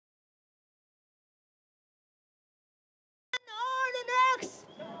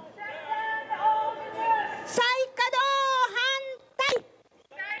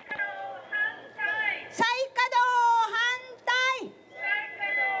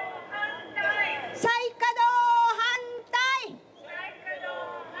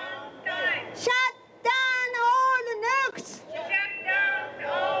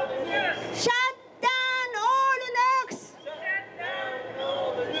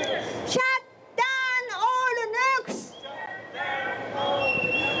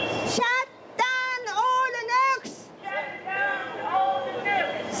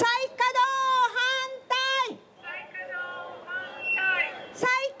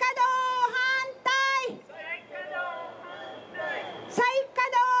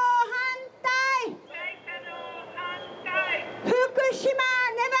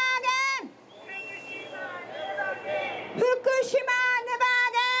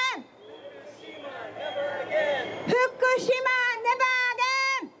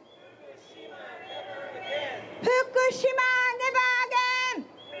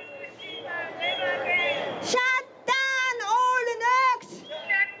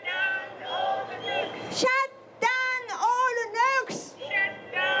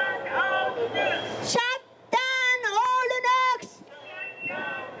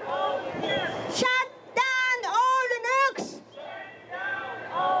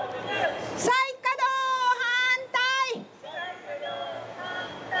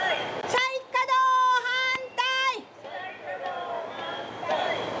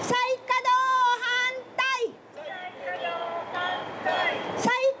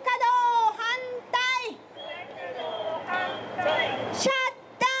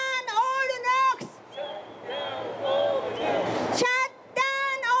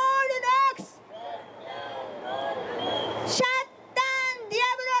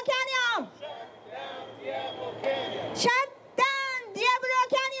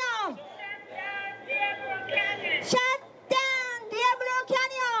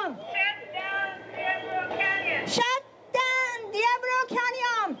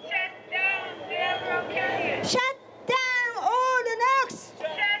Shut down all the nukes!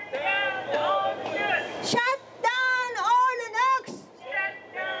 Shut down all the nukes!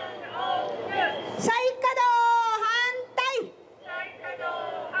 再稼働反対！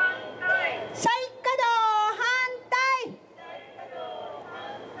再稼働反対！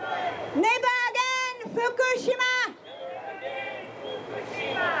 Never again 福島！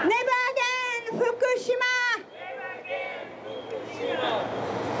 Never again 福島！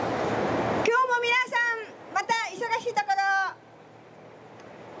今日も皆さんまた忙しいところ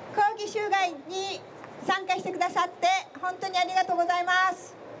抗議集会に参加してくださって本当にありがとうございま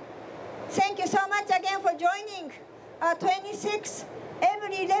す。Thank you so much again for joining 26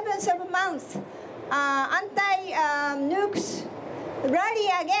 every 11th of month anti-nukes rally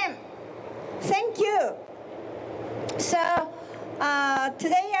again. Thank you. So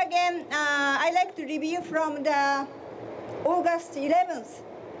today again I'd like to review from the August 11th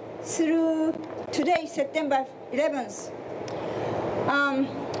through today, September 11th.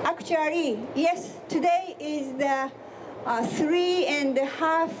 Actually, yes, today is the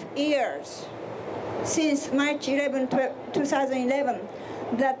 3.5 years since March 11, 2011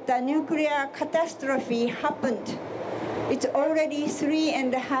 that the nuclear catastrophe happened. It's already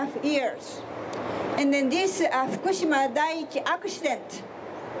 3.5 years. And then this Fukushima Daiichi accident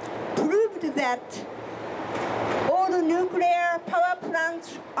proved that all the nuclear power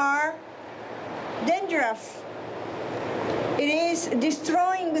plants are dangerous. It is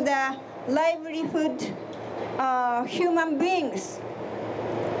destroying the livelihood human beings.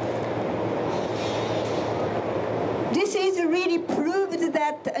 This is really proved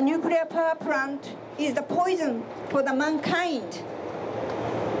that a nuclear power plant is the poison for the mankind.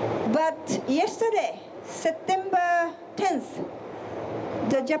 But yesterday, September 10th,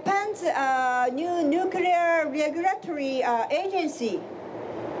 the Japan's new nuclear regulatory agency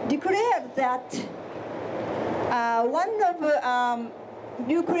declared that one of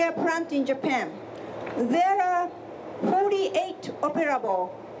nuclear plant in Japan, there are 48 operable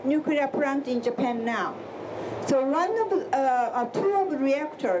nuclear plant in Japan now. So one of two of the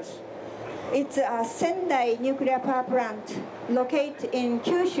reactors, it's a Sendai nuclear power plant located in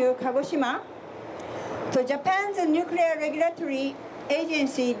Kyushu, Kagoshima. So Japan's nuclear regulatory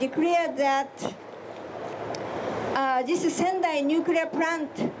agency declared that this Sendai nuclear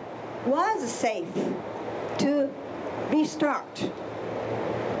plant was safe to restart.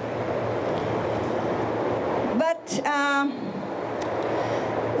 But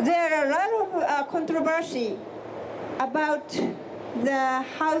there are a lot of controversy about the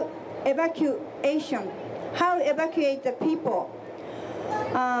how evacuate the people.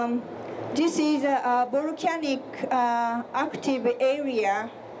 This is a volcanic active area.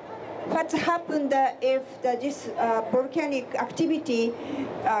 What happened if this volcanic activity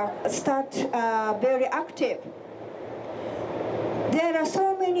start very active? There are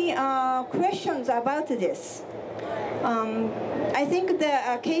so many questions about this. I think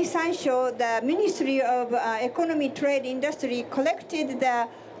the Keisansho, the Ministry of Economy, Trade, Industry, collected the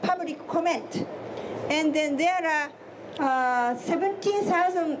public comment, and then there are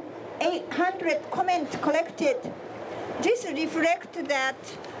 17,800 comments collected. This reflects that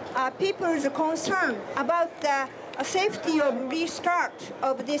people's concern about the safety of restart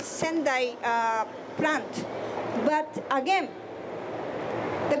of this Sendai plant. But again,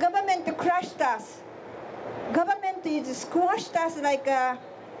 the government crushed us. Government is squashed us like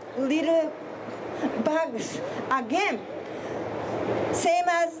little bugs again. Same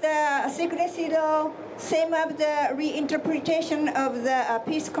as the secrecy law, same as the reinterpretation of the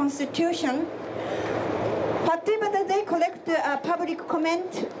peace constitution. Whatever that they collect public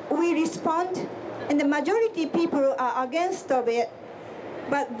comment, we respond, and the majority people are against of it,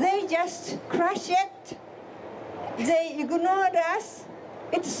 but they just crush it. They ignored us.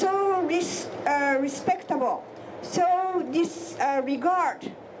 It's so respectable, so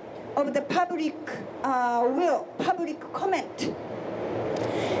disregard of the public will, public comment.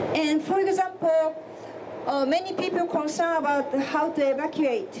 And for example, many people concerned about how to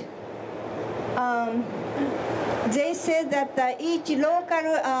evacuate. They said that each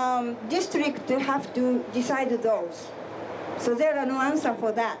local district have to decide those. So there are no answer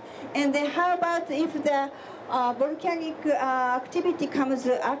for that. And then how about if the volcanic activity comes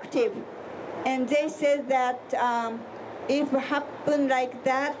active? And they said that if it happen like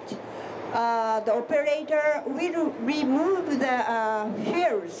that, the operator will remove the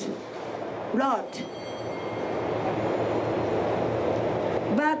fuels rod.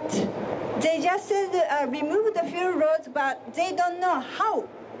 But they just said remove the fuel rods, but they don't know how.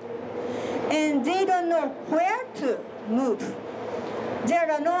 And they don't know where to move.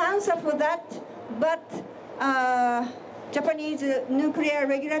 There are no answer for that, but Japanese Nuclear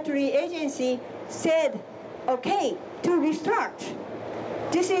Regulatory Agency said, okay, to restart.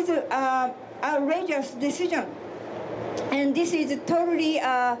 This is an outrageous decision. And this is totally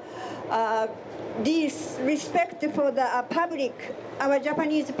disrespect for the public, our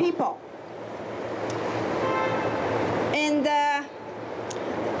Japanese people. And there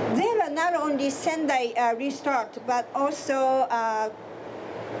are not only Sendai restart, but also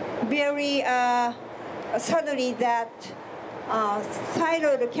very suddenly that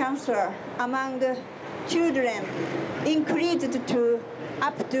thyroid cancer among the children increased to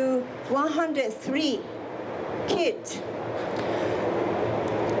up to 103 kids.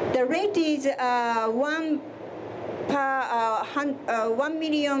 The rate is 1 per 1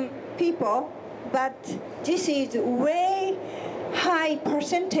 million people, but this is way high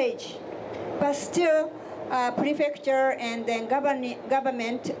percentage. But still, prefecture and then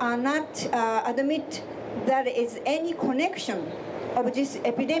government are not admit there is any connection of this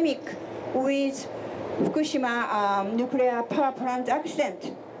epidemic with Fukushima nuclear power plant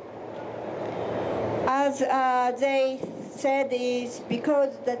accident. As they said, is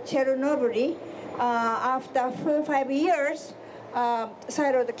because the Chernobyl, after 4 or 5 years,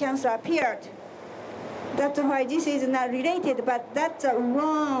 thyroid cancer appeared. That's why this is not related, but that's a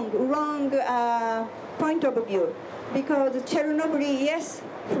wrong point of view. Because Chernobyl, yes,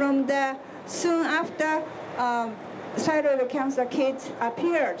 from the soon after thyroid cancer kids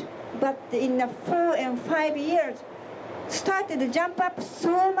appeared, but in the 4 and 5 years, started to jump up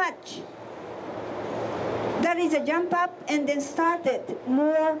so much. That is a jump up and then started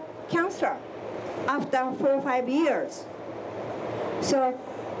more cancer after 4 or 5 years. So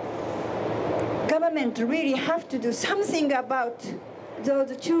government really have to do something about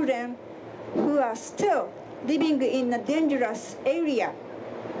those children who are still living in a dangerous area.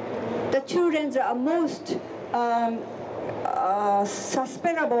 The children are most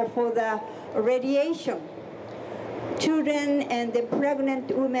susceptible for the radiation. Children and the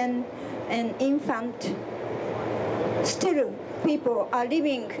pregnant women and infant, still people are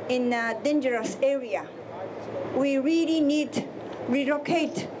living in a dangerous area. We really need to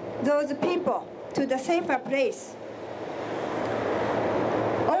relocate those people to the safer place.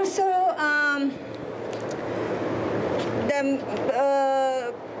 Also,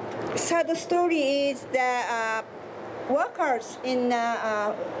 the sad story is the workers in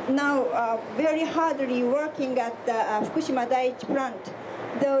now very hardly working at the Fukushima Daiichi plant.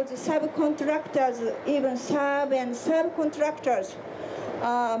 Those subcontractors, even sub and subcontractors,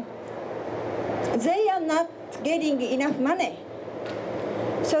 they are not getting enough money.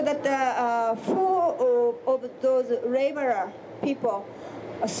 So that 4 of those laborer people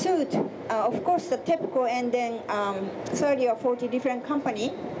sued, of course, the TEPCO and then 30 or 40 different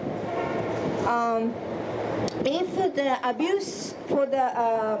company. If the abuse for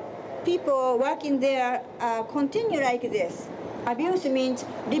the people working there continue like this, abuse means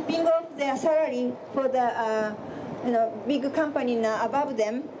ripping off their salary for the big company above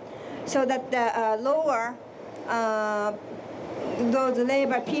them, so that the lower those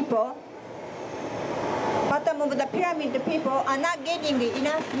labor people, bottom of the pyramid people are not getting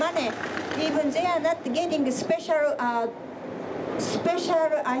enough money. Even they are not getting special,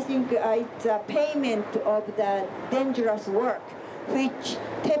 I think it's a payment of the dangerous work, which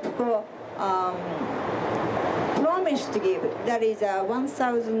TEPCO promised to give. That is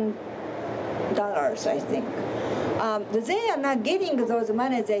 $1,000, I think. They are not getting those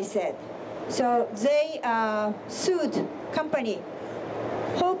money, they said. So they sued company.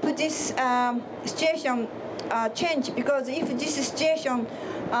 Hope this situation change, because if this situation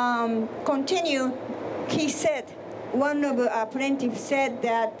continue, he said, one of plaintiffs said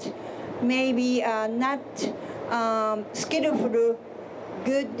that maybe not skillful,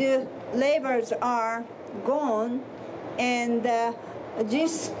 good laborers are gone, and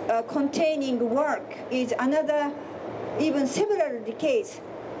this containing work is another, even similar case,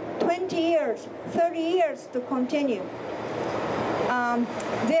 20 years, 30 years to continue.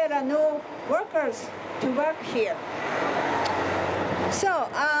 There are no workers to work here. So,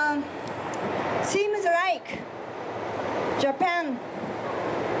 seems like Japan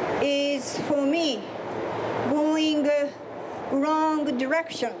is, for me, going wrong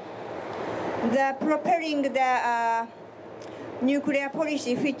direction. The preparing the nuclear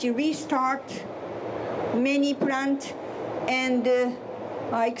policy which restart many plants and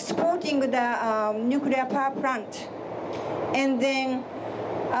exporting the nuclear power plant, and then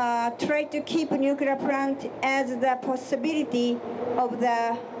try to keep nuclear plant as the possibility of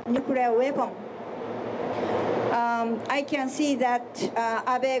the nuclear weapon. I can see that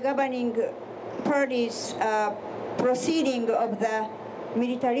Abe governing parties' proceeding of the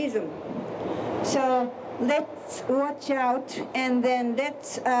militarism. So let's watch out, and then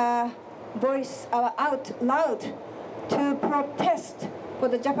let's voice out loud to protest for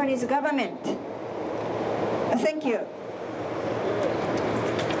the Japanese government. Thank you.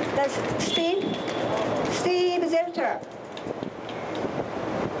 That's Steve Zelter.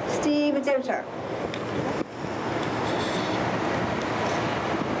 Steve Zelter.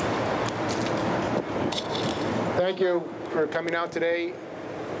 Thank you for coming out today,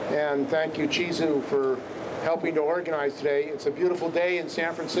 and thank you, Chizu, for helping to organize today. It's a beautiful day in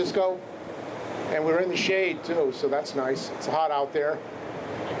San Francisco, and we're in the shade too, so that's nice. It's hot out there.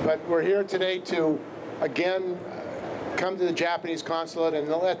 But we're here today to, again, come to the Japanese consulate and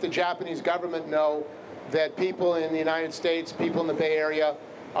let the Japanese government know that people in the United States, people in the Bay Area,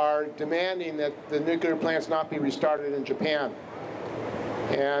 are demanding that the nuclear plants not be restarted in Japan.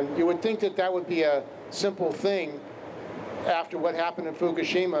 And you would think that that would be a simple thing after what happened in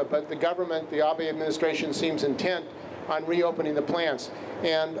Fukushima, but the government, the Abe administration, seems intent on reopening the plants.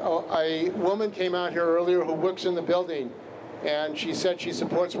 And a woman came out here earlier who works in the building, and she said she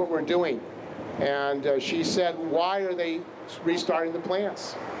supports what we're doing. And she said, why are they restarting the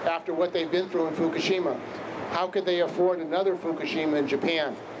plants after what they've been through in Fukushima? How could they afford another Fukushima in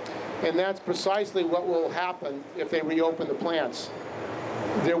Japan? And that's precisely what will happen if they reopen the plants.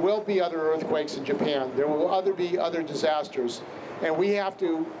 There will be other earthquakes in Japan. There will be other disasters. And we have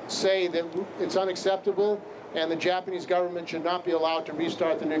to say that it's unacceptable, and the Japanese government should not be allowed to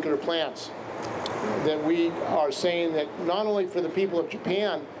restart the nuclear plants. That we are saying that not only for the people of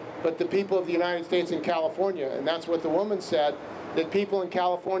Japan, but the people of the United States and California. And that's what the woman said, that people in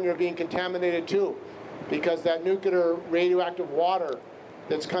California are being contaminated too, because that nuclear radioactive water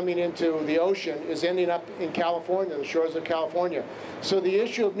that's coming into the ocean is ending up in California, the shores of California. So the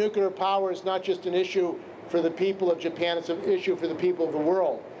issue of nuclear power is not just an issue for the people of Japan, it's an issue for the people of the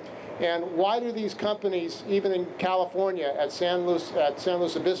world. And why do these companies, even in California, at San Luis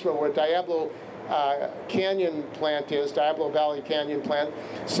Obispo, where Diablo Canyon plant is, Diablo Valley Canyon plant,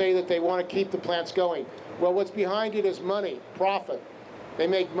 say that they want to keep the plants going? Well, what's behind it is money, profit. They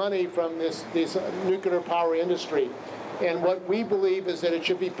make money from this nuclear power industry. And what we believe is that it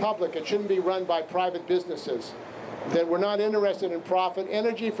should be public. It shouldn't be run by private businesses. That we're not interested in profit.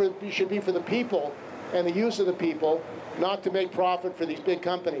 Energy should be for the people and the use of the people, not to make profit for these big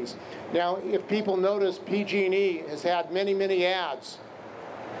companies. Now, if people notice, PG&E has had many, many ads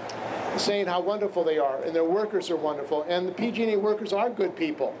saying how wonderful they are, and their workers are wonderful, and the PG&E workers are good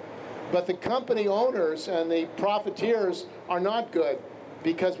people. But the company owners and the profiteers are not good,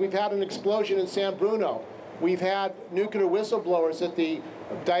 because we've had an explosion in San Bruno. We've had nuclear whistleblowers at the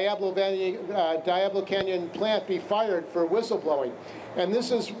Diablo Canyon plant be fired for whistleblowing. And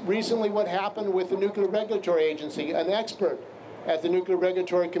this is recently what happened with the Nuclear Regulatory Agency. An expert at the Nuclear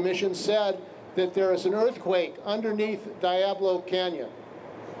Regulatory Commission said that there is an earthquake underneath Diablo Canyon.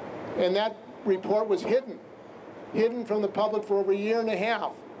 And that report was hidden from the public for over a year and a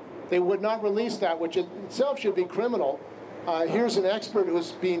half. They would not release that, which itself should be criminal. Here's an expert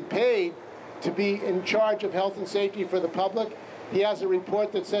who's being paid to be in charge of health and safety for the public. He has a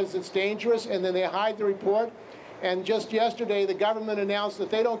report that says it's dangerous, and then they hide the report. And just yesterday, the government announced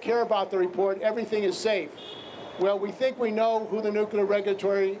that they don't care about the report. Everything is safe. Well, we think we know who the nuclear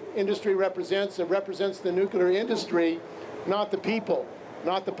regulatory industry represents. It represents the nuclear industry, not the people,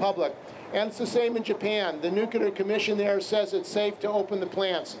 not the public. And it's the same in Japan. The Nuclear Commission there says it's safe to open the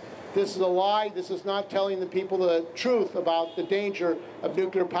plants. This is a lie. This is not telling the people the truth about the danger of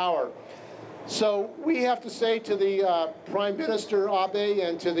nuclear power. So we have to say to the Prime Minister Abe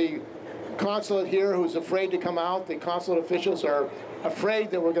and to the consulate here, who's afraid to come out, the consulate officials are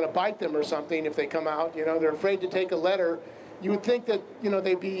afraid that we're going to bite them or something if they come out. You know, they're afraid to take a letter. You would think that, you know,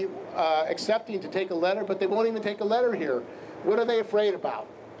 they'd be accepting to take a letter, but they won't even take a letter here. What are they afraid about?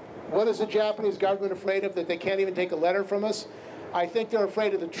 What is the Japanese government afraid of, that they can't even take a letter from us? I think they're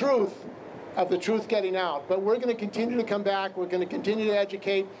afraid of the truth getting out. But we're going to continue to come back. We're going to continue to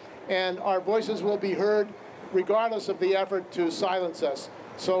educate, and our voices will be heard regardless of the effort to silence us.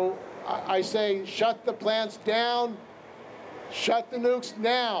 So I say, shut the plants down, shut the nukes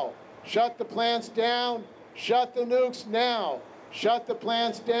now, shut the plants down, shut the nukes now, shut the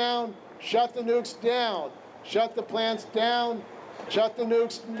plants down, shut the nukes down, shut the plants down, shut the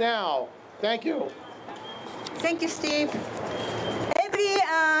nukes now. Thank you. Thank you, Steve. Every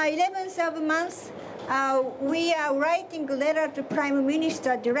 11th of month, we are writing a letter to Prime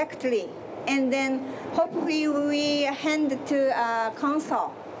Minister directly, and then hopefully we hand to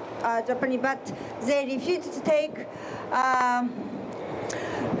Council, Japan, but they refuse to take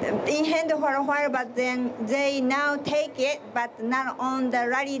in hand for a while, but then they now take it, but not on the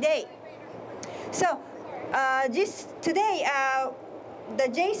rally day. So today, the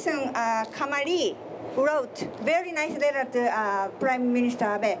Jason Kamari wrote very nice letter to Prime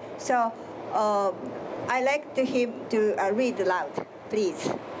Minister Abe. So I like him to read aloud, please.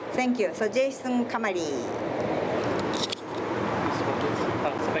 Thank you. So Jason Kamari.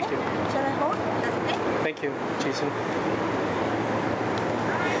 Thank you. Shall I hold? That's okay. Thank you, Jason.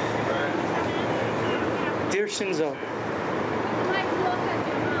 Dear Shinzo,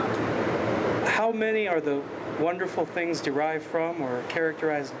 how many are the wonderful things derived from or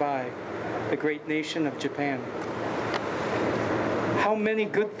characterized by the great nation of Japan? How many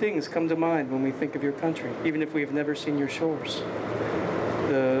good things come to mind when we think of your country, even if we have never seen your shores?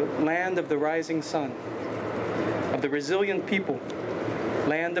 The land of the rising sun, of the resilient people,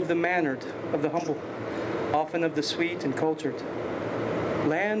 land of the mannered, of the humble, often of the sweet and cultured,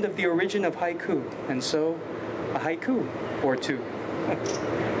 land of the origin of haiku, and so a haiku or two.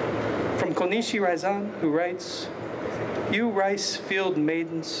 From Konishi Raizan, who writes, "You rice-field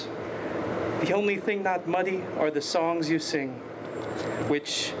maidens, the only thing not muddy are the songs you sing,"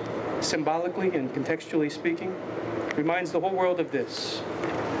 which, symbolically and contextually speaking, reminds the whole world of this.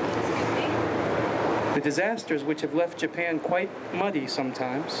 The disasters which have left Japan quite muddy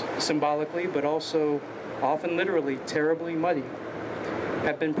sometimes, symbolically, but also often literally terribly muddy,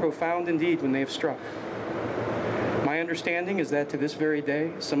 have been profound indeed when they have struck. My understanding is that to this very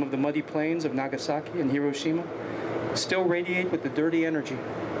day, some of the muddy plains of Nagasaki and Hiroshima still radiate with the dirty energy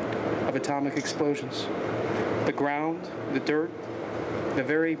of atomic explosions. The ground, the dirt, the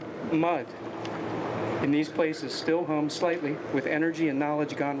very mud in these places still hums slightly with energy and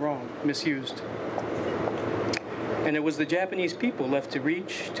knowledge gone wrong, misused. And it was the Japanese people left to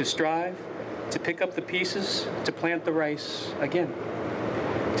reach, to strive, to pick up the pieces, to plant the rice again,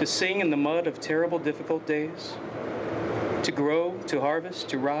 to sing in the mud of terrible, difficult days, to grow, to harvest,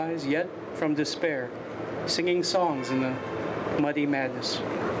 to rise, yet from despair, singing songs in the muddy madness.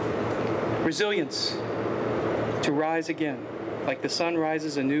 Resilience, to rise again, like the sun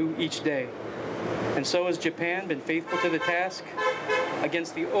rises anew each day. And so has Japan been faithful to the task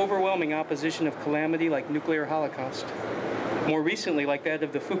against the overwhelming opposition of calamity like nuclear holocaust. More recently, like that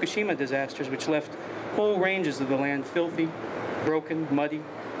of the Fukushima disasters, which left whole ranges of the land filthy, broken, muddy,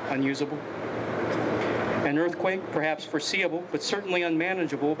 unusable. An earthquake, perhaps foreseeable, but certainly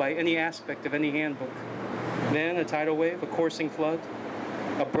unmanageable by any aspect of any handbook. Then a tidal wave, a coursing flood,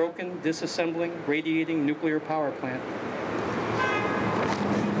 a broken, disassembling, radiating nuclear power plant.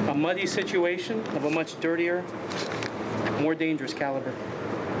 A muddy situation of a much dirtier, more dangerous caliber.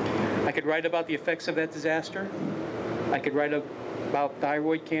 I could write about the effects of that disaster. I could write about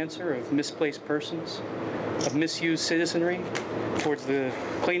thyroid cancer, of misplaced persons, of misused citizenry towards the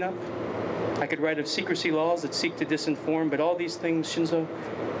cleanup. I could write of secrecy laws that seek to disinform, but all these things, Shinzo,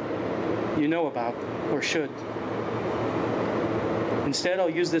 you know about, or should. Instead, I'll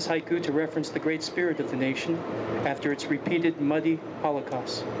use this haiku to reference the great spirit of the nation after its repeated muddy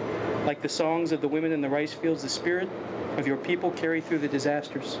holocausts. Like the songs of the women in the rice fields, the spirit of your people carry through the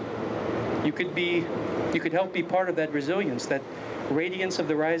disasters. You could help be part of that resilience, that radiance of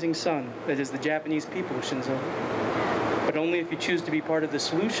the rising sun that is the Japanese people, Shinzo. But only if you choose to be part of the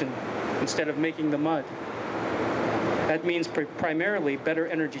solution instead of making the mud. That means primarily better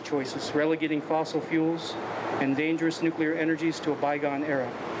energy choices, relegating fossil fuels and dangerous nuclear energies to a bygone era.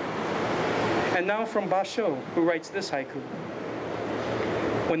 And now from Basho, who writes this haiku.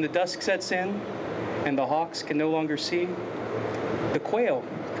 When the dusk sets in and the hawks can no longer see, the quail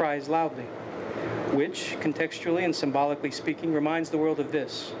cries loudly, which, contextually and symbolically speaking, reminds the world of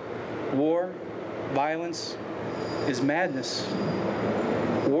this. War, violence, is madness.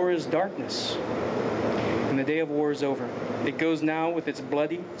 War is darkness. And the day of war is over. It goes now with its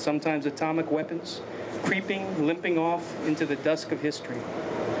bloody, sometimes atomic weapons, creeping, limping off into the dusk of history.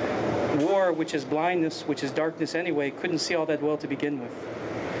 War, which is blindness, which is darkness anyway, couldn't see all that well to begin with.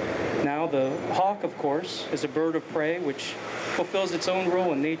 Now, the hawk, of course, is a bird of prey which fulfills its own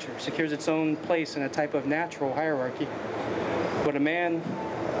role in nature, secures its own place in a type of natural hierarchy. But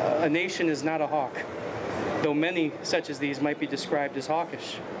a nation is not a hawk, though many such as these might be described as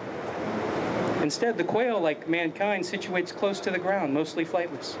hawkish. Instead, the quail, like mankind, situates close to the ground, mostly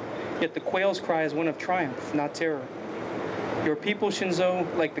flightless. Yet the quail's cry is one of triumph, not terror. Your people, Shinzo,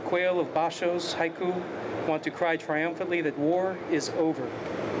 like the quail of Basho's haiku, want to cry triumphantly that war is over,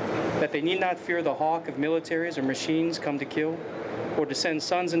 that they need not fear the hawk of militaries or machines come to kill, or to send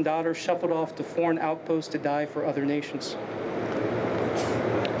sons and daughters shuffled off to foreign outposts to die for other nations.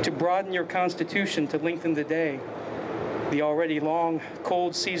 To broaden your constitution to lengthen the day, The already long,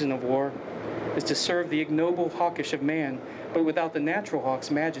 cold season of war is to serve the ignoble hawkish of man, but without the natural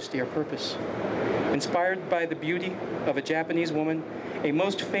hawk's majesty or purpose. Inspired by the beauty of a Japanese woman, a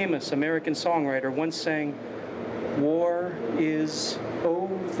most famous American songwriter once sang, "War is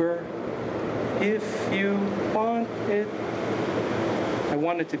over if you want it." I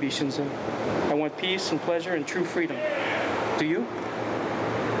want it to be, Shinzo. I want peace and pleasure and true freedom. Do you?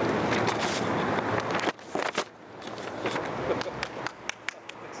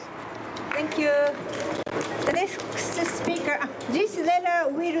 Thank you. The next speaker, this letter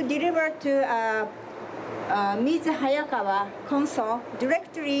will deliver to Ms. Hayakawa, Consul,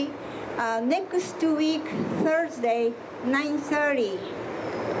 directly next week, Thursday, 9:30.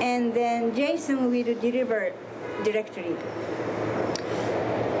 And then Jason will deliver directly.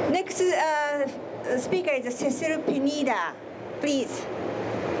 Next speaker is Cecil Pineda. Please,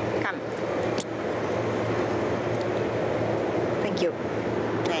 come. Thank you.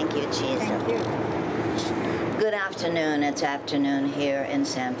 Thank you, Jesus. Thank you. Good afternoon. It's afternoon here in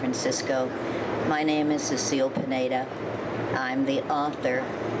San Francisco. My name is Cecile Pineda. I'm the author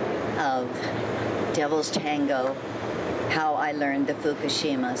of Devil's Tango, How I Learned the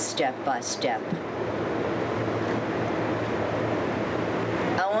Fukushima Step by Step.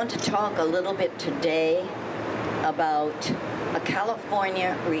 I want to talk a little bit today about a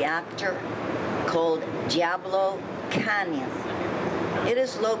California reactor called Diablo Canyon. It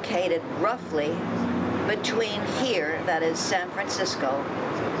is located roughly between here, that is San Francisco,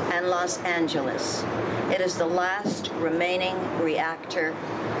 and Los Angeles. It is the last remaining reactor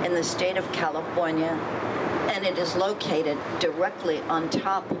in the state of California, and it is located directly on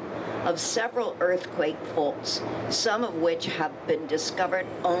top of several earthquake faults, some of which have been discovered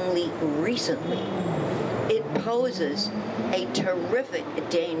only recently. It poses a terrific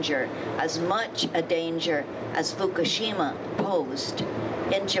danger, as much a danger as Fukushima posed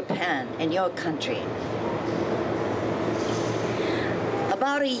in Japan, in your country.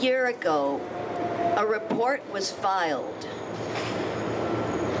 About a year ago, a report was filed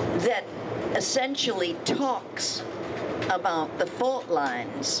that essentially talks about the fault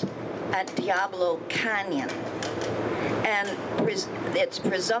lines at Diablo Canyon and its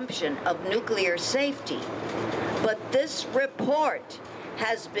presumption of nuclear safety. But this report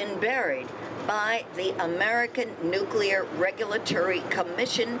has been buried by the American Nuclear Regulatory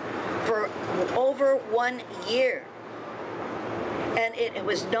Commission for over 1 year. And it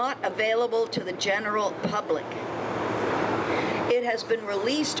was not available to the general public. It has been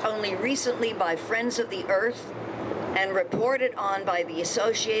released only recently by Friends of the Earth and reported on by the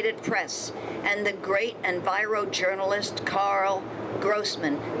Associated Press and the great envirojournalist Carl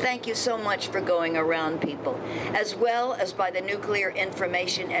Grossman. Thank you so much for going around, people. As well as by the Nuclear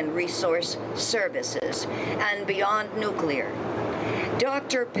Information and Resource Services and Beyond Nuclear.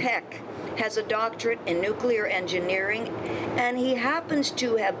 Dr. Peck has a doctorate in nuclear engineering, and he happens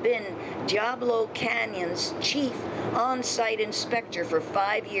to have been Diablo Canyon's chief on-site inspector for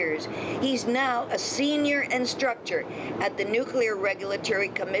 5 years. He's now a senior instructor at the Nuclear Regulatory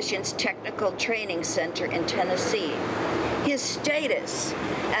Commission's Technical Training Center in Tennessee. His status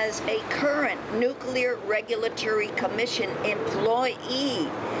as a current Nuclear Regulatory Commission employee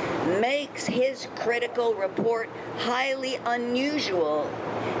makes his critical report highly unusual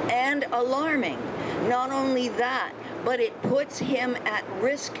and alarming. Not only that, but it puts him at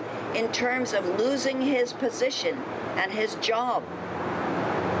risk in terms of losing his position and his job.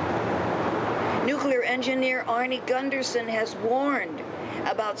 Nuclear engineer Arnie Gunderson has warned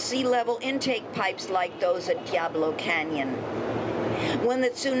about sea-level intake pipes like those at Diablo Canyon. When the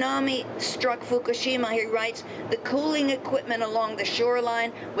tsunami struck Fukushima, he writes, the cooling equipment along the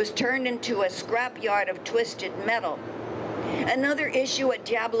shoreline was turned into a scrapyard of twisted metal. Another issue at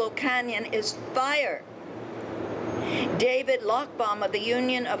Diablo Canyon is fire. David Lochbaum of the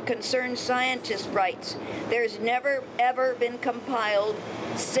Union of Concerned Scientists writes, there's never ever been compiled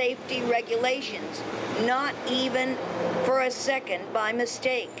safety regulations, not even for a second by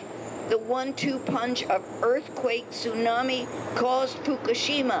mistake. The 1-2 punch of earthquake tsunami caused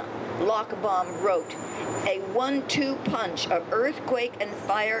Fukushima, Lochbaum wrote. A 1-2 punch of earthquake and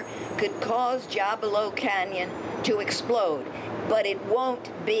fire could cause Diablo Canyon to explode, but it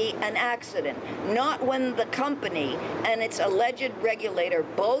won't be an accident. Not when the company and its alleged regulator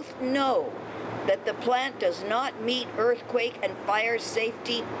both know that the plant does not meet earthquake and fire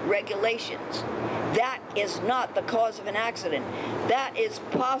safety regulations. That is not the cause of an accident. That is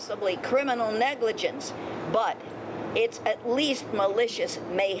possibly criminal negligence, but it's at least malicious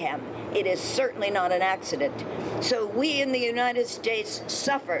mayhem. it is certainly not an accident. So we in the United States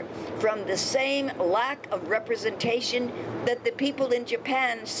suffer from the same lack of representation that the people in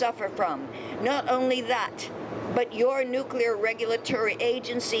Japan suffer from. Not only that, but your nuclear regulatory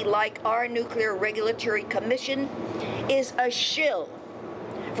agency, like our Nuclear Regulatory Commission, is a shill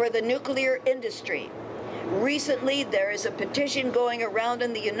for the nuclear industry. Recently, there is a petition going around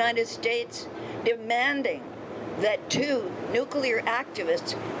in the United States demanding that 2 nuclear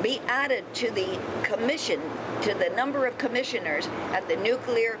activists be added to the commission, to the number of commissioners at the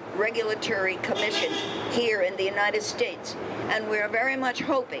Nuclear Regulatory Commission here in the United States. And we're very much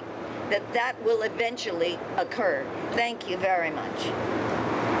hoping that that will eventually occur. Thank you very much.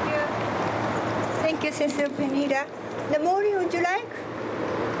 Thank you, Sister Penita. The morning, would you like?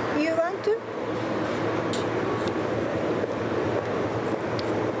 You want to?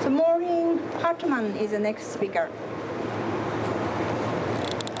 So Maureen Hartman is the next speaker.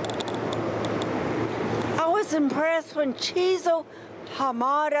 I was impressed when Chizo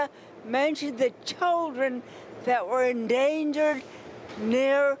Hamada mentioned the children that were endangered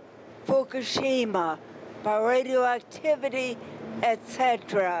near Fukushima by radioactivity,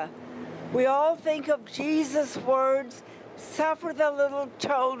 etc. We all think of Jesus' words, "Suffer the little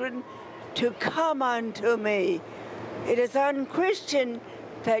children to come unto me." It is unchristian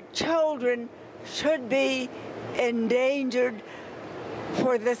that children should be endangered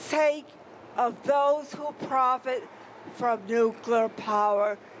for the sake of those who profit from nuclear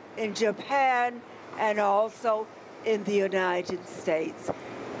power in Japan and also in the United States.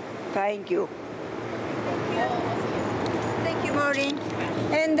 Thank you. Thank you, Maureen.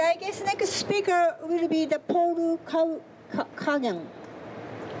 And I guess next speaker will be the Paul Kagan.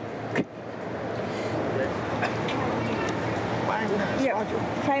 Yeah,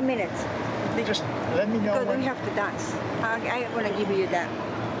 5 minutes. Just let me know Because when. we have to dance. I want to give you that.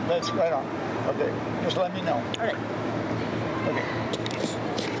 That's right on. Okay, just let me know. All right. Okay.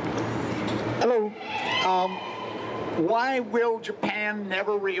 Hello. Why will Japan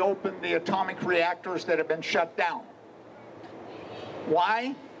never reopen the atomic reactors that have been shut down?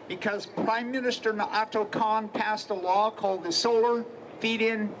 Why? Because Prime Minister Naoto Kan passed a law called the Solar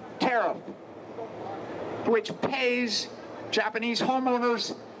Feed-In Tariff, which pays Japanese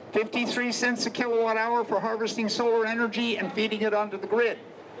homeowners 53 cents a kilowatt hour for harvesting solar energy and feeding it onto the grid.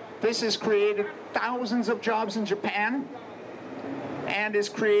 This has created thousands of jobs in Japan and has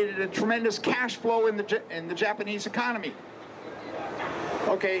created a tremendous cash flow in the Japanese economy.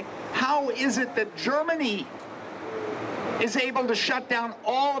 Okay, how is it that Germany is able to shut down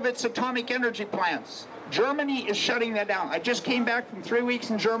all of its atomic energy plants? Germany is shutting that down. I just came back from 3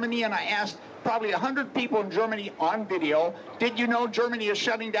 weeks in Germany and I asked probably 100 people in Germany on video, did you know Germany is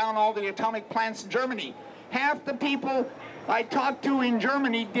shutting down all the atomic plants in Germany? Half the people I talked to in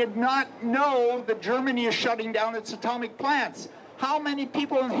Germany did not know that Germany is shutting down its atomic plants. How many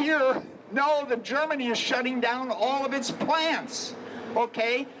people here know that Germany is shutting down all of its plants?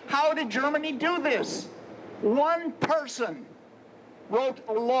 Okay, how did Germany do this? One person wrote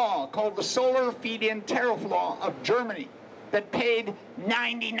a law called the Solar Feed-In Tariff Law of Germany that paid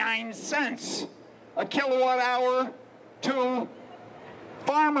 99 cents a kilowatt hour to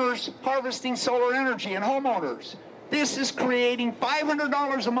farmers harvesting solar energy and homeowners. This is creating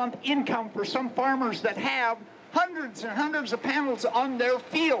 $500 a month income for some farmers that have hundreds and hundreds of panels on their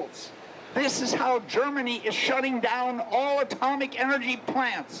fields. This is how Germany is shutting down all atomic energy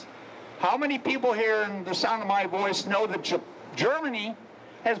plants. How many people here in the sound of my voice know that Germany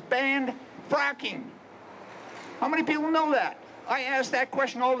has banned fracking? How many people know that? I ask that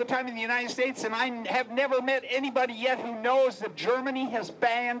question all the time in the United States, and I have never met anybody yet who knows that Germany has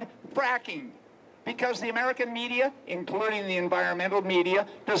banned fracking because the American media, including the environmental media,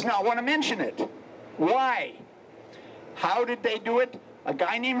 does not want to mention it. Why? How did they do it? A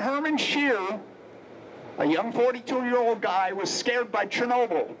guy named Herman Scheer, a young 42-year-old guy, was scared by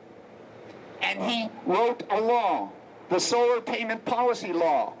Chernobyl, and he wrote a law, the Solar Payment Policy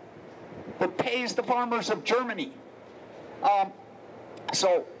Law, that pays the farmers of Germany.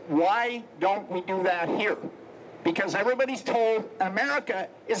 So why don't we do that here? Because everybody's told America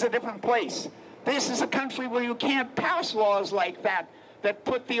is a different place. This is a country where you can't pass laws like that that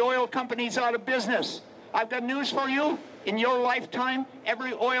put the oil companies out of business. I've got news for you. In your lifetime,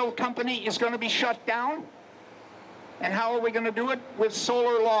 every oil company is going to be shut down. And how are we going to do it? With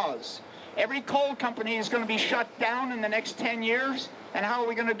solar laws. Every coal company is going to be shut down in the next 10 years. And how are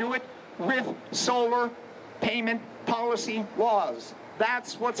we going to do it? With solar payment policy laws.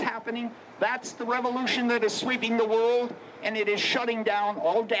 That's what's happening. That's the revolution that is sweeping the world, and it is shutting down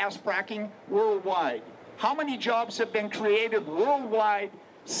all gas fracking worldwide. How many jobs have been created worldwide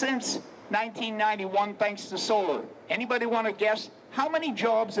since 1991 thanks to solar. Anybody want to guess how many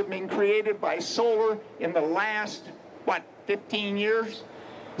jobs have been created by solar in the last, 15 years?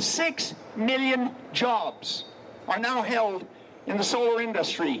 6 million jobs are now held in the solar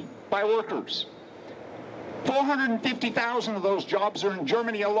industry by workers. 450,000 of those jobs are in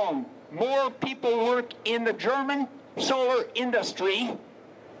Germany alone. More people work in the German solar industry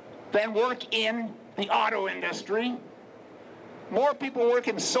than work in the auto industry. More people work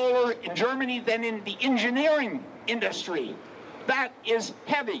in solar in Germany than in the engineering industry. That is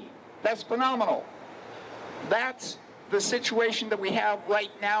heavy. That's phenomenal. That's the situation that we have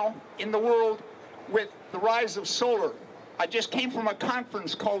right now in the world with the rise of solar. I just came from a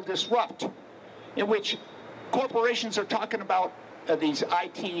conference called Disrupt, in which corporations are talking about, these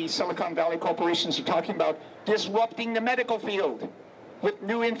IT, Silicon Valley corporations are talking about disrupting the medical field with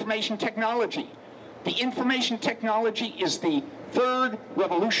new information technology. The information technology is the third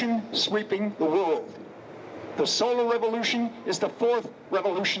revolution sweeping the world. The solar revolution is the fourth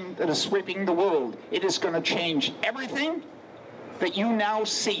revolution that is sweeping the world. It is going to change everything that you now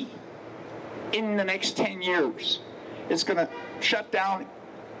see in the next 10 years. It's going to shut down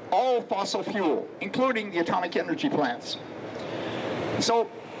all fossil fuel, including the atomic energy plants. So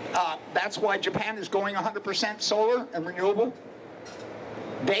that's why Japan is going 100% solar and renewable.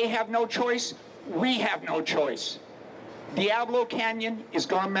 They have no choice. We have no choice. Diablo Canyon is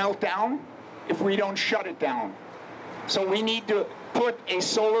going to melt down if we don't shut it down. So we need to put a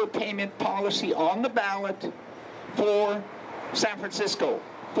solar payment policy on the ballot for San Francisco,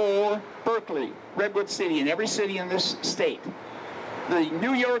 for Berkeley, Redwood City, and every city in this state. The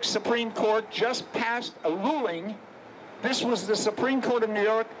New York Supreme Court just passed a ruling. This was the Supreme Court of New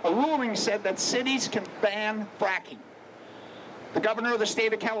York. A ruling said that cities can ban fracking. The governor of the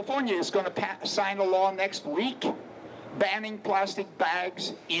state of California is going to sign a law next week banning plastic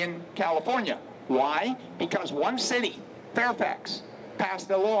bags in California. Why? Because one city, Fairfax, passed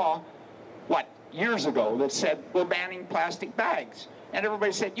a law, years ago that said, we're banning plastic bags. And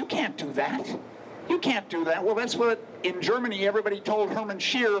everybody said, you can't do that. You can't do that. Well, that's what in Germany everybody told Hermann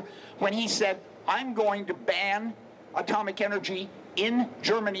Scheer when he said, I'm going to ban atomic energy in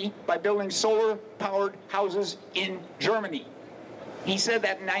Germany by building solar-powered houses in Germany. He said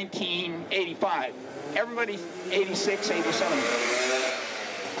that in 1985. Everybody, 86, 87.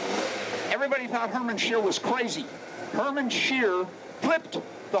 Everybody thought Hermann Scheer was crazy. Hermann Scheer flipped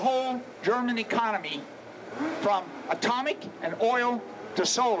the whole German economy from atomic and oil to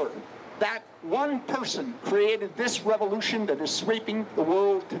solar. That one person created this revolution that is sweeping the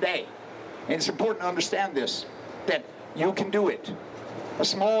world today. And it's important to understand this, that you can do it. A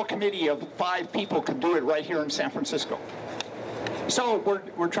small committee of 5 people can do it right here in San Francisco. So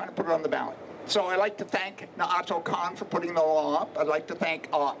we're trying to put it on the ballot. So I'd like to thank Naato Khan for putting the law up. I'd like to thank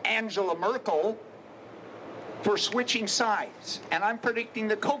Angela Merkel for switching sides. And I'm predicting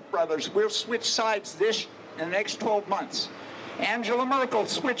the Koch brothers will switch sides in the next 12 months. Angela Merkel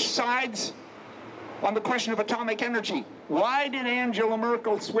switched sides on the question of atomic energy. Why did Angela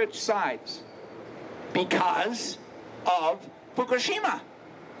Merkel switch sides? Because of Fukushima.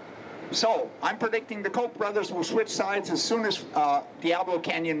 So I'm predicting the Koch brothers will switch sides as soon as Diablo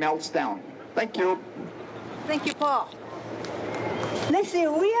Canyon melts down. Thank you. Thank you, Paul. Let's see,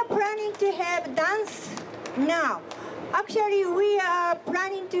 we are planning to have dance now. Actually, we are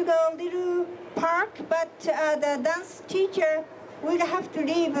planning to go little park, but the dance teacher will have to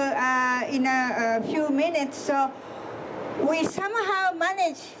leave in a few minutes, so we somehow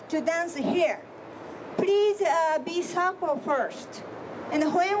managed to dance here. Please be circle first.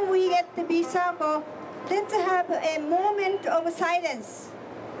 And when we get to be circle, let's have a moment of silence.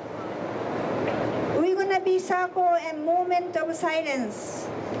 We're going to be circle a moment of silence.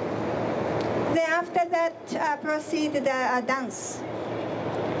 Then after that, proceed the dance.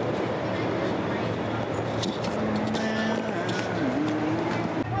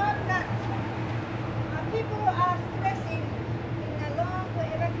 People are stressing in a long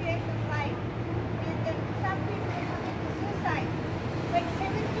evacuation flight, and then some people are committing suicide. Like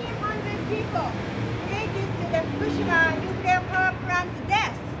 1,700 people related to the Fukushima nuclear power plant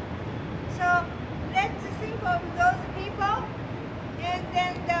death. So let's think of those people, and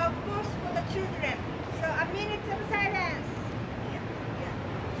then of course for the children. So a minute of silence.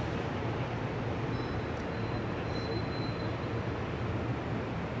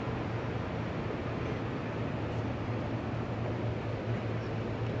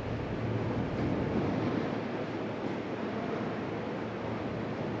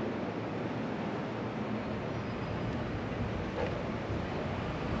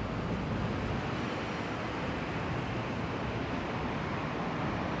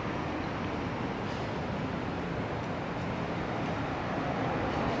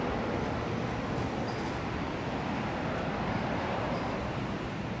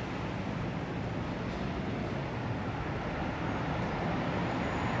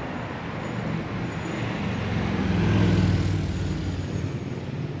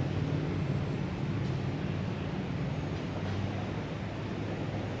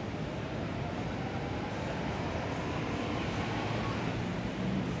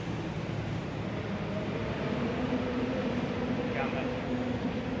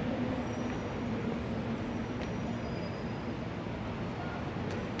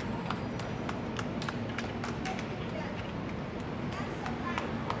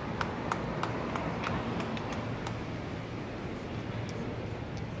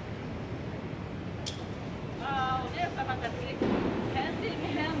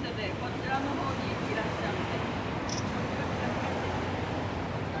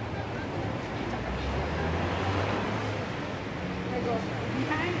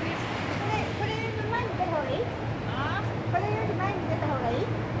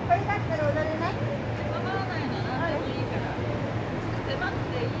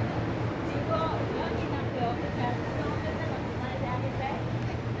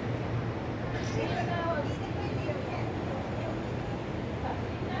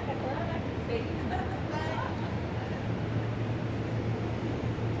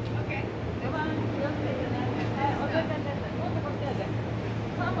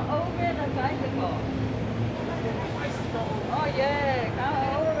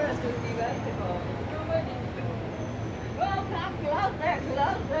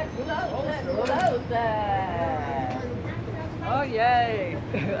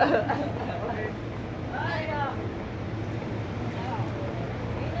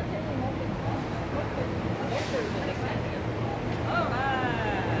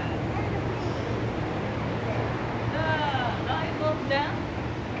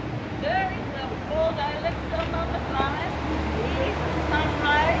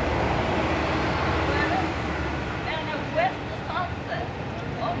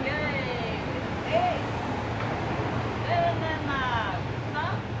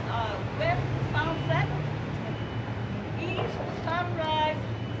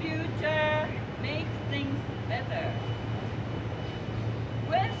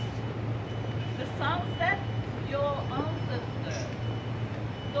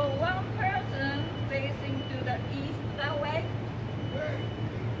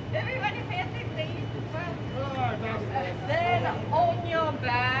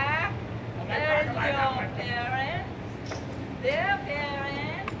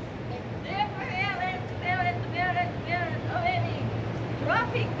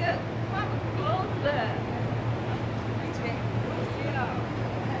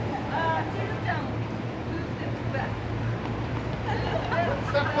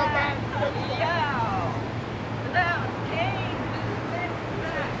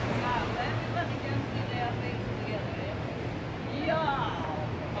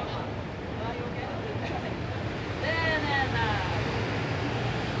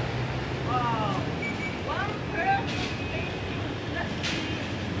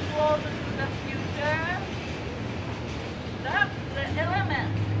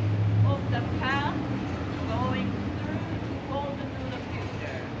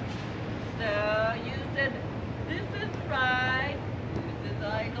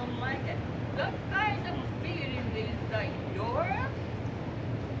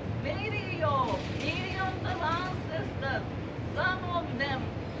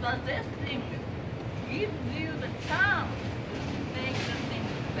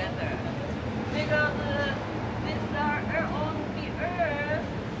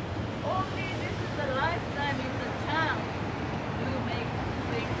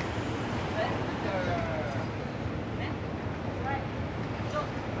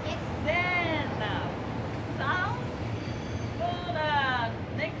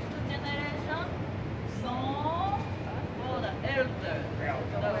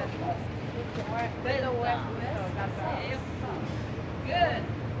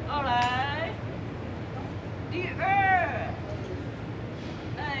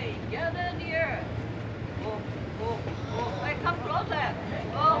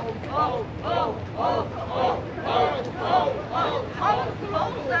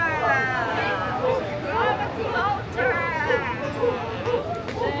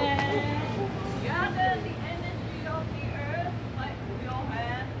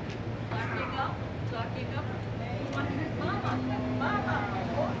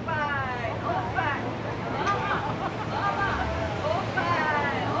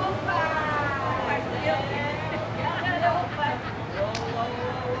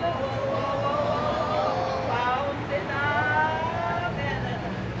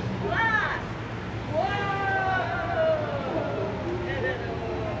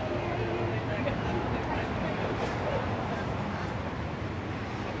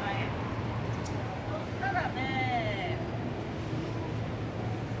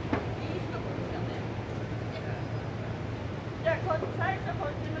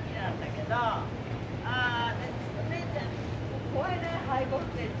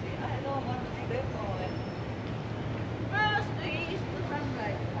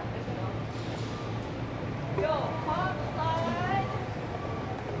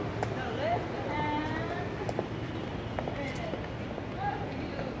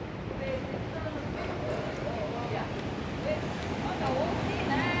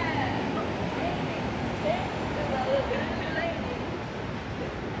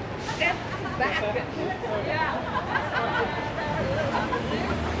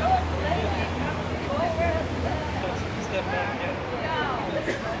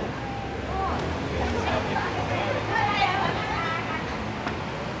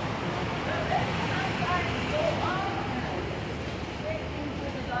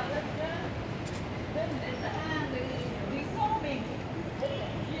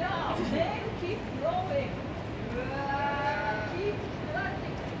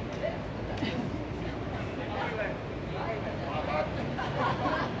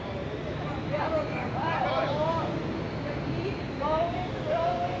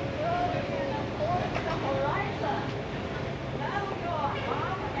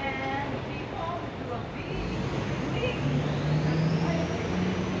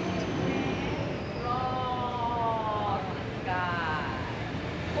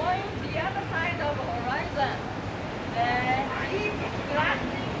 going the other side of the horizon. Then keep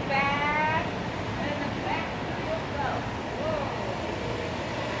scratching back and back to yourself.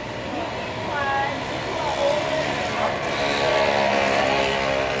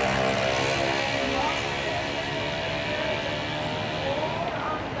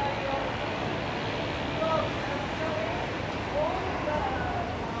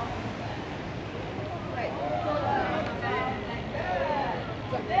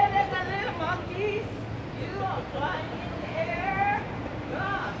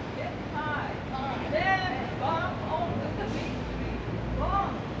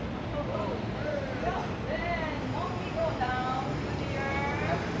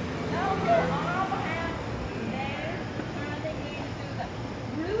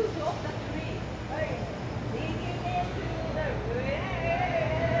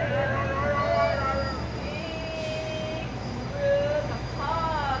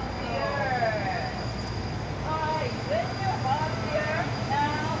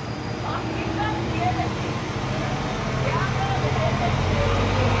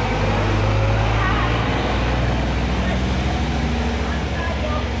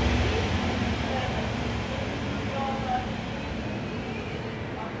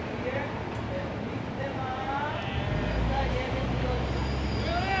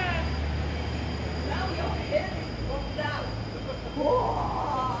 Whoa.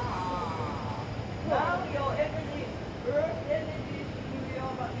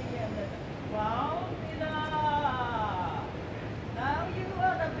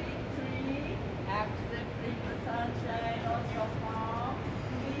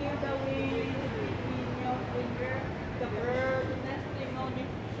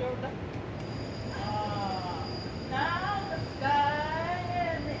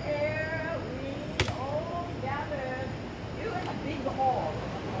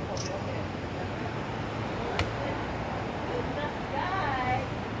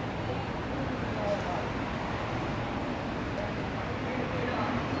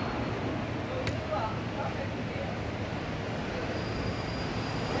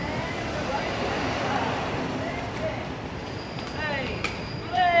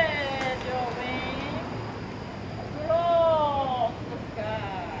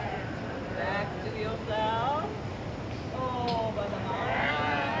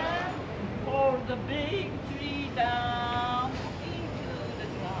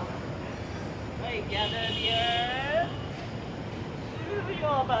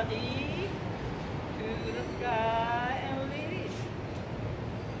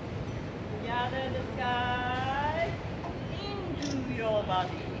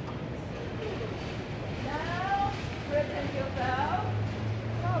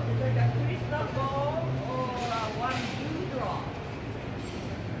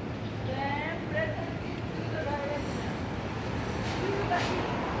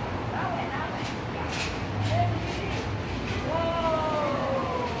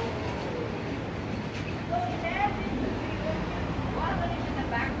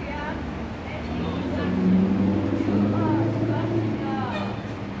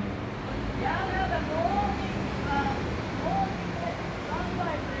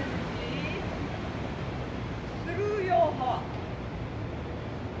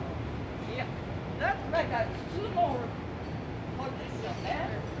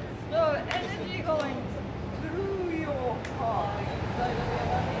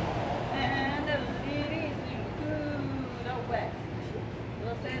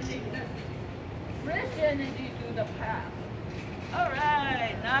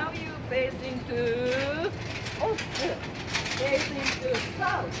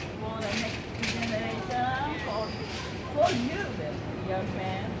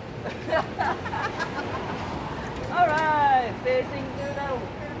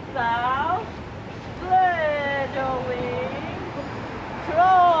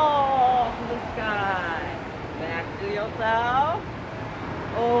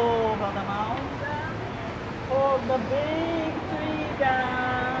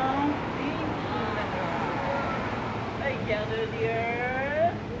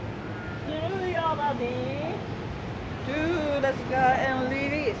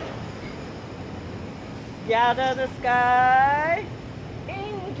 Gather the sky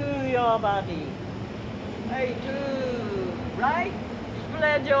into your body. Hey, two. Right.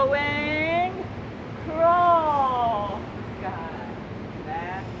 Spread your wing. Cross the sky.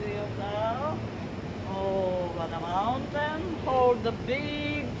 Back to yourself. Over the mountain. Hold the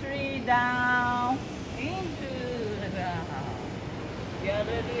big tree down into the ground.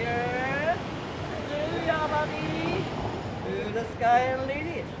 Gather the earth to your body, to the sky and lead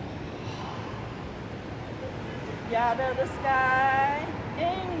it. gather the sky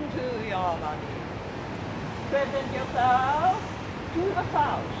into your body. Present yourself to the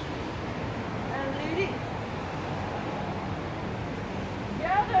couch and lead it.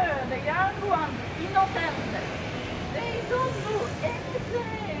 Gather the young ones innocently. They don't do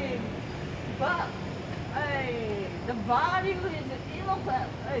anything, but the body is innocent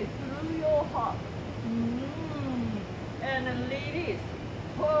through your heart. And lead it.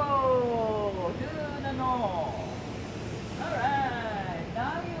 Oh, to the north. Alright,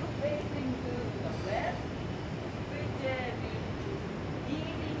 now you're facing to the west, which is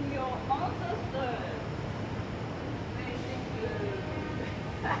eating your ancestors. Facing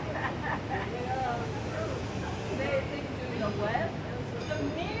to the west. The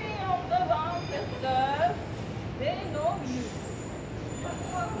meaning of the ancestors, they know you.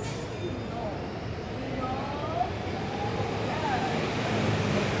 You know.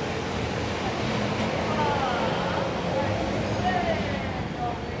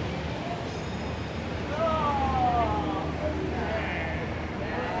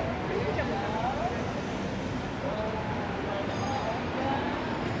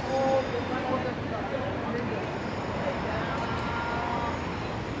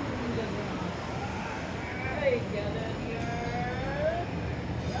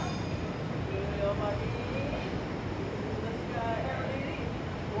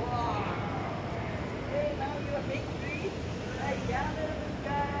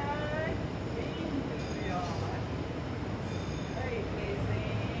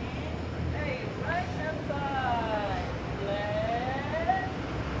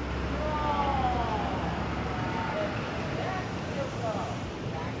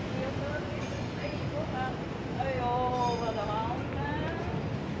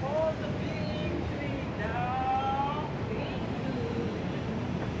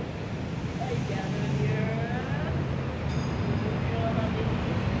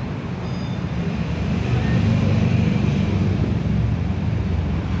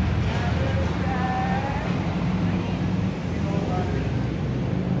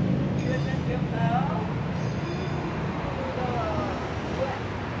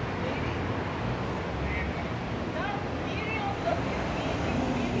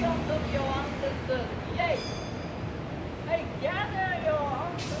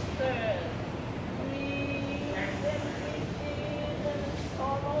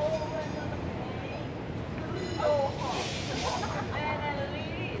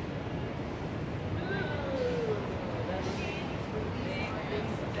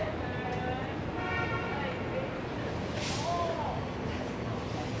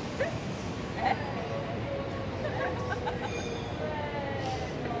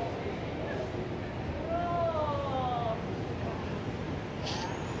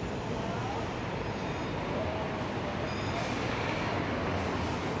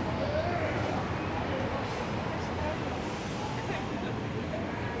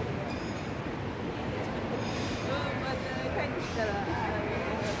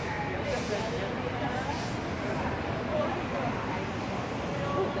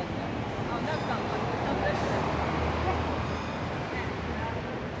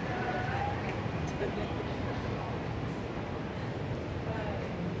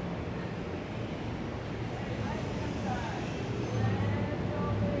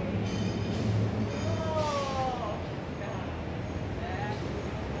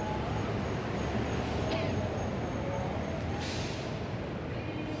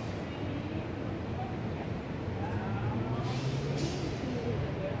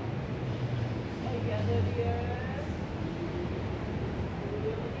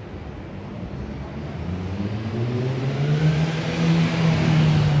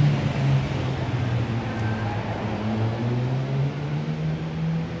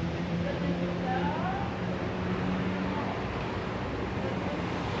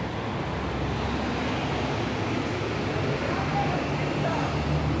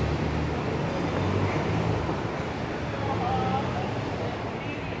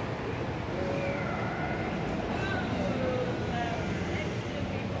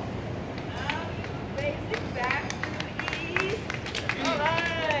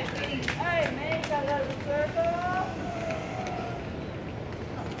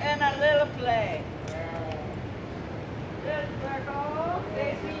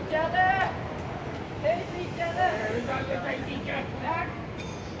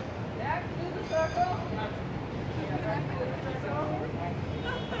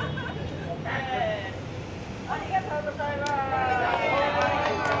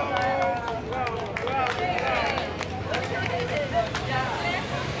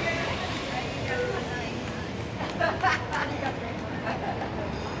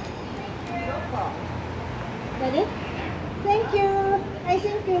 That it? Thank you. I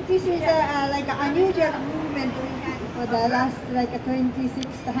think this is like an unusual movement we had for the last like 26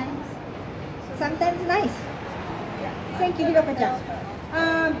 times. Sometimes nice. Thank you, Hiroko-chan.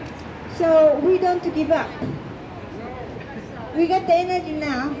 So we don't give up. We get the energy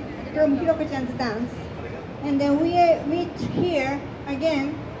now from Hiroko-chan's dance, and then we meet here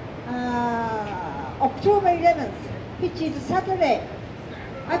again October 11th, which is Saturday.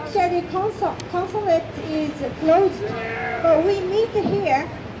 Actually, consulate is closed, but we meet here,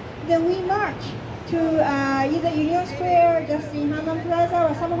 then we march to either Union Square, just in Haman Plaza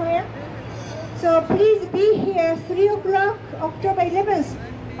or somewhere. So please be here 3 o'clock, October 11th.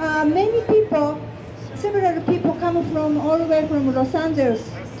 Many people, several people come from all the way from Los Angeles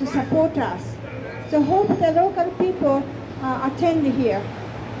to support us. So hope the local people attend here.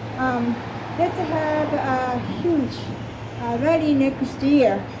 Let's have a huge rally next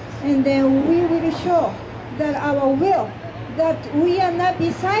year, and then we will show that our will, that we are not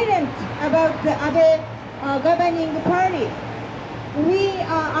be silent about the Abe governing party. We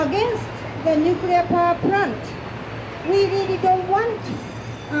are against the nuclear power plant. We really don't want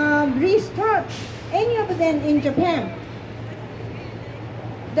restart any of them in Japan.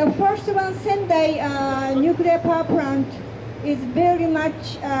 The first one, Sendai nuclear power plant, is very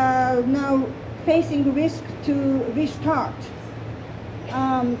much now facing risk to restart.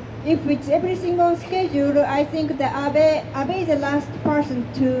 If it's everything on schedule, I think that Abe is the last person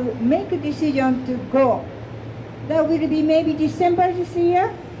to make a decision to go. That will be maybe December this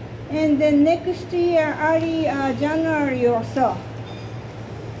year, and then next year, early January or so,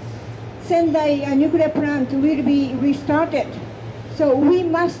 Sendai nuclear plant will be restarted. So we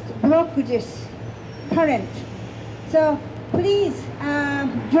must block this current. So please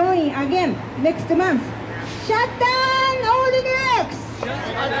join again next month. Shut down all the nukes!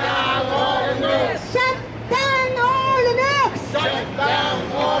 Shut down all the nukes! Shut down all the nukes! Shut down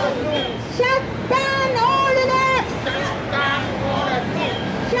all the nukes! Shut down all the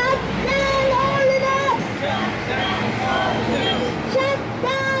nukes! Shut down all the nukes! Shut down all the nukes! Shut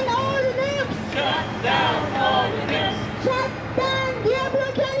down all the nukes! Shut down all the nukes! Shut down Diablo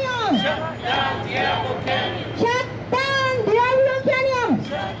Canyon! Shut down Diablo Canyon! Shut down Diablo Canyon!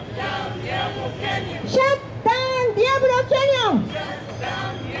 Shut down Diablo Canyon! Shut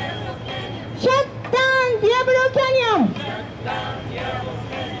down Diablo Canyon! Shut down Diablo Canyon!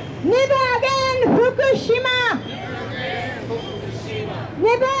 Never again Fukushima!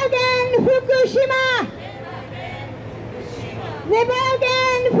 Never again Fukushima! Never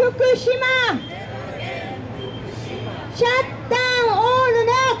again Fukushima! Shut down all the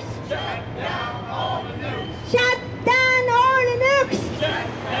nukes! Shut down all the nukes! Shut down all the nukes! Shut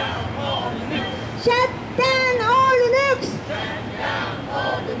down all the nukes! Shut down all the nukes!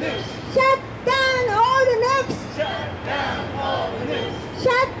 Shut down all the nukes! Shut down all the nukes!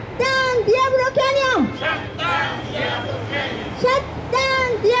 Shut down Diablo Canyon! Shut down Diablo Canyon! Shut down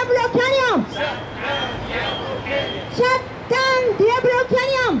Diablo Canyon! Shut down Diablo Canyon! Shut down Diablo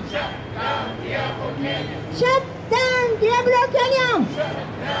Canyon! Shut down Diablo Canyon! Shut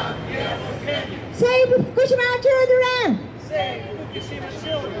down Diablo Canyon! Save Fukushima children! Save Fukushima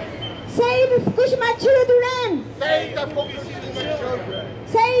children! Save Fukushima children! Save the Fukushima children!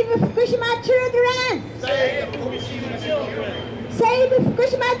 Save Fukushima children! Save Fukushima children! Save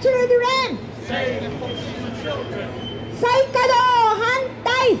Fukushima children! Save Fukushima children! 再稼働反対！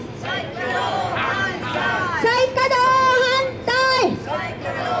再稼働反対！再稼働反対！再稼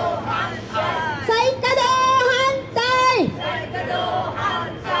働反対！再稼働反対！再稼働反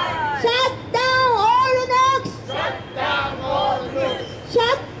対！ Shut down all the nukes! Shut down all the nukes!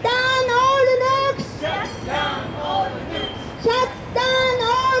 Shut down all the nukes! Shut down all the nukes! Shut down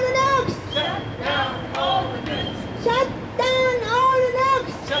all the nukes! Shut down all the nukes! Shut down all the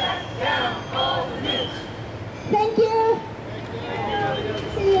nukes! Shut down all the nukes! Thank you.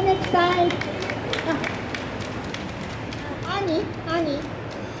 See you next time. Ani.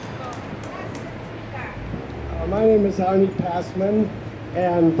 My name is Arnie Passman,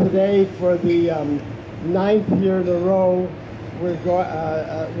 and today for the 9th year in a row, we're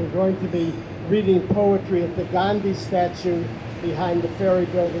going to be reading poetry at the Gandhi statue behind the ferry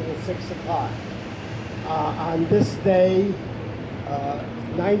building at 6 o'clock. On this day,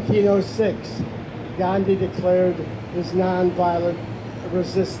 1906, Gandhi declared his nonviolent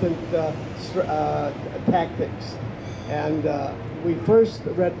resistant tactics. And we first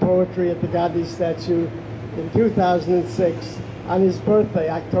read poetry at the Gandhi statue in 2006 on his birthday,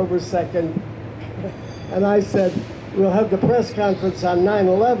 October 2nd. And I said, we'll have the press conference on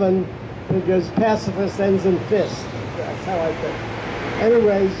 9/11 because pacifist ends in fist. That's how I think.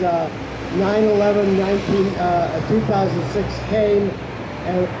 Anyways, 9/11, 2006 came,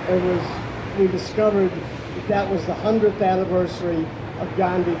 and we discovered that was the 100th anniversary of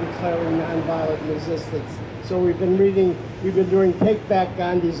Gandhi declaring nonviolent resistance. So we've been doing Take Back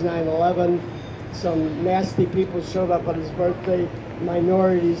Gandhi's 9/11. Some nasty people showed up on his birthday,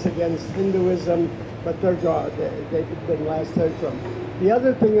 minorities against Hinduism, but they're gone. They've been last heard from. The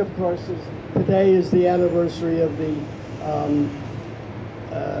other thing, of course, is today is the anniversary of the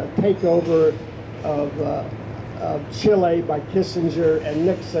takeover of Chile by Kissinger and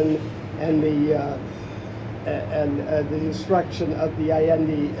Nixon, and the destruction of the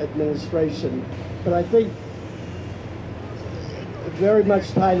Allende administration. But I think very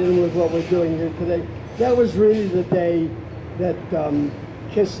much tied in with what we're doing here today, that was really the day that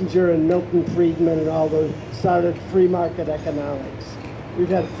Kissinger and Milton Friedman and all those started free market economics. We've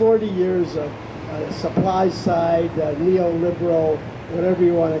had 40 years of supply side, neoliberal, whatever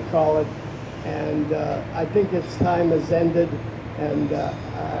you want to call it, and I think its time has ended. And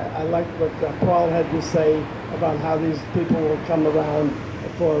I like what Paul had to say about how these people will come around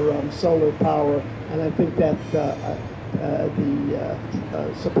for solar power, and I think that the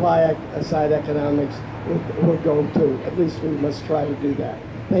supply side economics will go too. At least we must try to do that.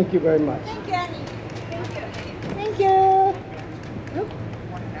 Thank you very much. Thank you, Annie. Thank you.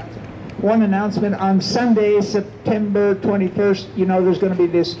 One announcement. On Sunday, September 21st, you know there's going to be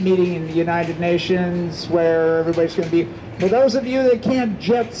this meeting in the United Nations where everybody's going to be. For those of you that can't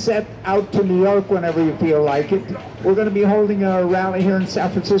jet set out to New York whenever you feel like it, we're going to be holding a rally here in San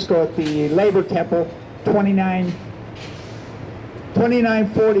Francisco at the Labor Temple,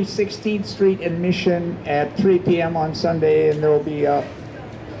 2940 16th Street in Mission at 3 p.m. on Sunday, and there will be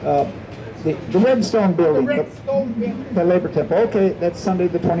the Redstone Building, the Labor Temple. Okay, that's Sunday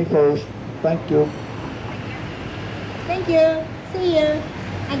the 21st. Thank you. Thank you. See you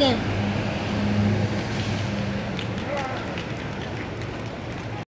again.